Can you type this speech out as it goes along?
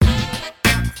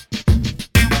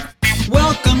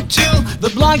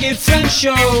Bloggy Friends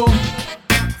Show.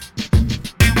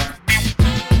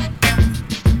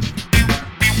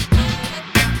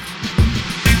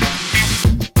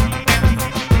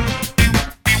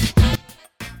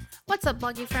 What's up,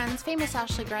 Bloggy friends? Famous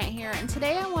Ashley Grant here, and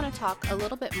today I want to talk a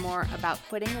little bit more about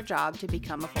quitting your job to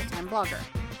become a full-time blogger.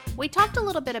 We talked a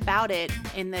little bit about it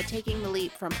in the Taking the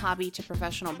Leap from Hobby to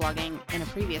Professional Blogging in a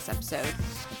previous episode,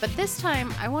 but this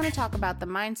time I want to talk about the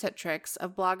mindset tricks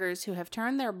of bloggers who have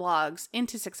turned their blogs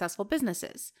into successful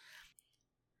businesses.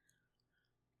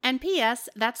 And P.S.,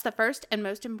 that's the first and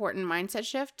most important mindset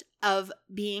shift of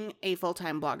being a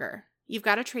full-time blogger. You've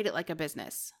got to treat it like a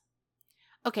business.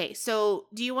 Okay, so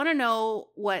do you want to know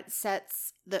what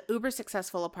sets the uber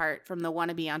successful apart from the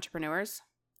wannabe entrepreneurs?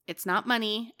 It's not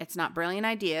money, it's not brilliant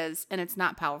ideas, and it's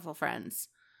not powerful friends.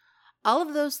 All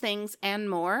of those things and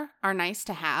more are nice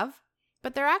to have,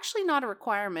 but they're actually not a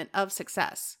requirement of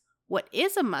success. What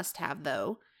is a must-have,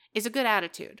 though, is a good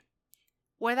attitude.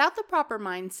 Without the proper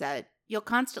mindset, you'll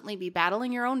constantly be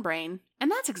battling your own brain, and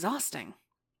that's exhausting.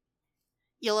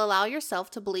 You'll allow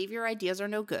yourself to believe your ideas are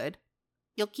no good.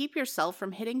 You'll keep yourself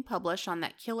from hitting publish on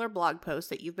that killer blog post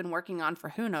that you've been working on for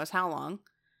who knows how long.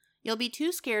 You'll be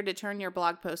too scared to turn your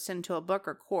blog posts into a book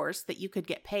or course that you could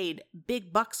get paid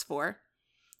big bucks for.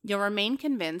 You'll remain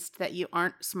convinced that you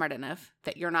aren't smart enough,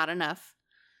 that you're not enough.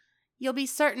 You'll be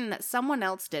certain that someone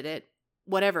else did it,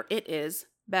 whatever it is,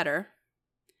 better.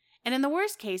 And in the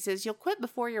worst cases, you'll quit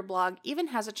before your blog even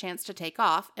has a chance to take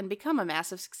off and become a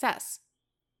massive success.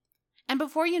 And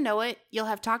before you know it, you'll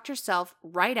have talked yourself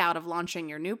right out of launching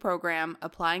your new program,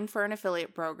 applying for an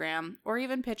affiliate program, or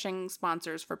even pitching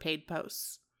sponsors for paid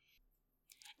posts.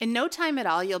 In no time at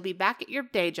all, you'll be back at your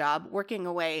day job working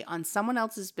away on someone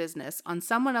else's business, on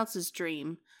someone else's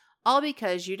dream, all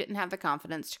because you didn't have the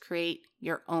confidence to create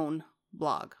your own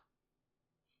blog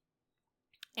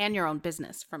and your own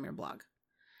business from your blog.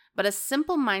 But a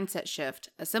simple mindset shift,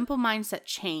 a simple mindset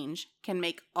change can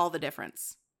make all the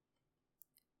difference.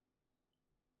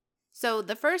 So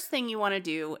the first thing you want to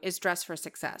do is dress for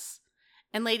success.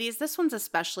 And ladies, this one's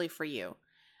especially for you.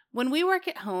 When we work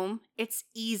at home, it's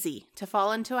easy to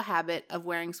fall into a habit of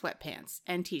wearing sweatpants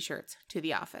and t-shirts to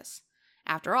the office.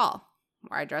 After all,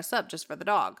 I dress up just for the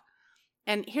dog.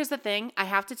 And here's the thing, I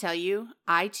have to tell you,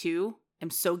 I too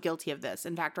am so guilty of this.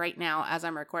 In fact, right now, as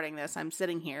I'm recording this, I'm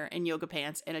sitting here in yoga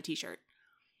pants and a t-shirt.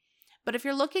 But if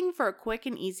you're looking for a quick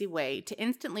and easy way to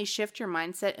instantly shift your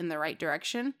mindset in the right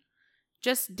direction,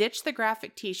 just ditch the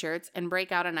graphic t-shirts and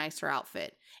break out a nicer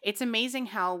outfit. It's amazing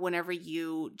how whenever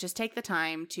you just take the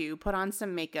time to put on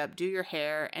some makeup, do your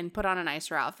hair, and put on a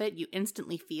nicer outfit, you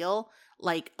instantly feel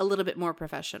like a little bit more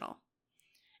professional.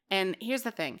 And here's the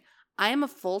thing. I am a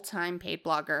full-time paid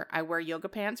blogger. I wear yoga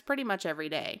pants pretty much every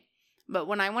day. But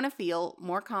when I want to feel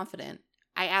more confident,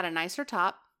 I add a nicer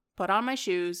top, put on my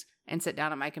shoes, and sit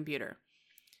down at my computer.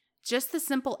 Just the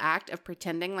simple act of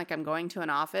pretending like I'm going to an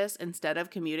office instead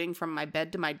of commuting from my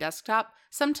bed to my desktop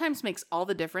sometimes makes all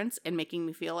the difference in making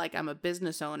me feel like I'm a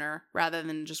business owner rather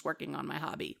than just working on my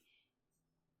hobby.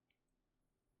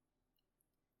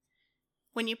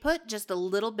 When you put just a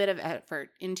little bit of effort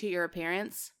into your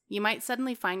appearance, you might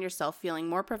suddenly find yourself feeling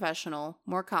more professional,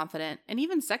 more confident, and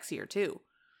even sexier too.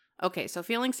 Okay, so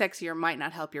feeling sexier might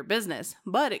not help your business,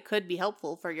 but it could be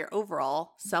helpful for your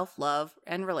overall self-love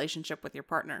and relationship with your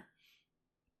partner.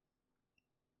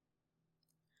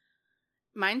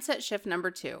 Mindset shift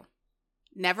number 2.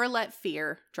 Never let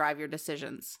fear drive your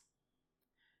decisions.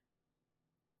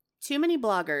 Too many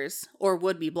bloggers, or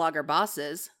would-be blogger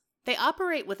bosses, they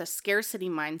operate with a scarcity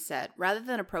mindset rather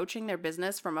than approaching their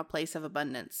business from a place of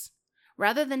abundance.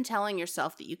 Rather than telling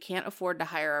yourself that you can't afford to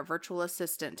hire a virtual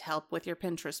assistant to help with your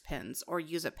Pinterest pins or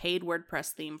use a paid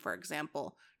WordPress theme, for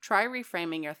example, try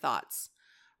reframing your thoughts.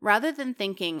 Rather than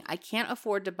thinking, I can't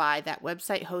afford to buy that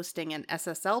website hosting and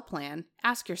SSL plan,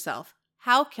 ask yourself,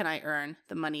 how can I earn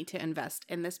the money to invest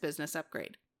in this business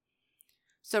upgrade?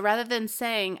 So rather than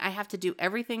saying, I have to do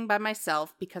everything by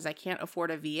myself because I can't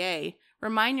afford a VA,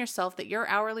 remind yourself that your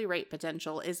hourly rate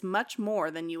potential is much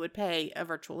more than you would pay a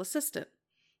virtual assistant.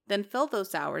 Then fill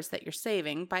those hours that you're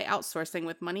saving by outsourcing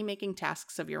with money-making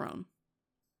tasks of your own.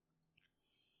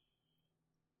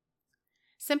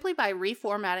 Simply by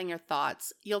reformatting your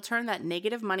thoughts, you'll turn that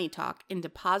negative money talk into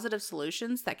positive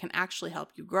solutions that can actually help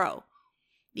you grow.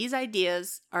 These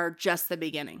ideas are just the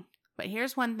beginning. But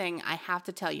here's one thing I have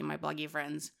to tell you, my bloggy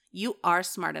friends. You are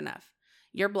smart enough.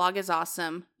 Your blog is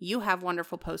awesome. You have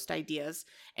wonderful post ideas.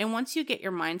 And once you get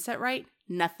your mindset right,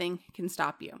 nothing can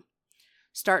stop you.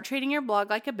 Start treating your blog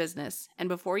like a business, and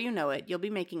before you know it, you'll be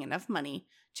making enough money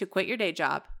to quit your day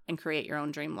job and create your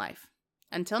own dream life.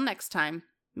 Until next time,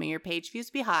 may your page views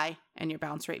be high and your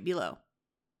bounce rate be low.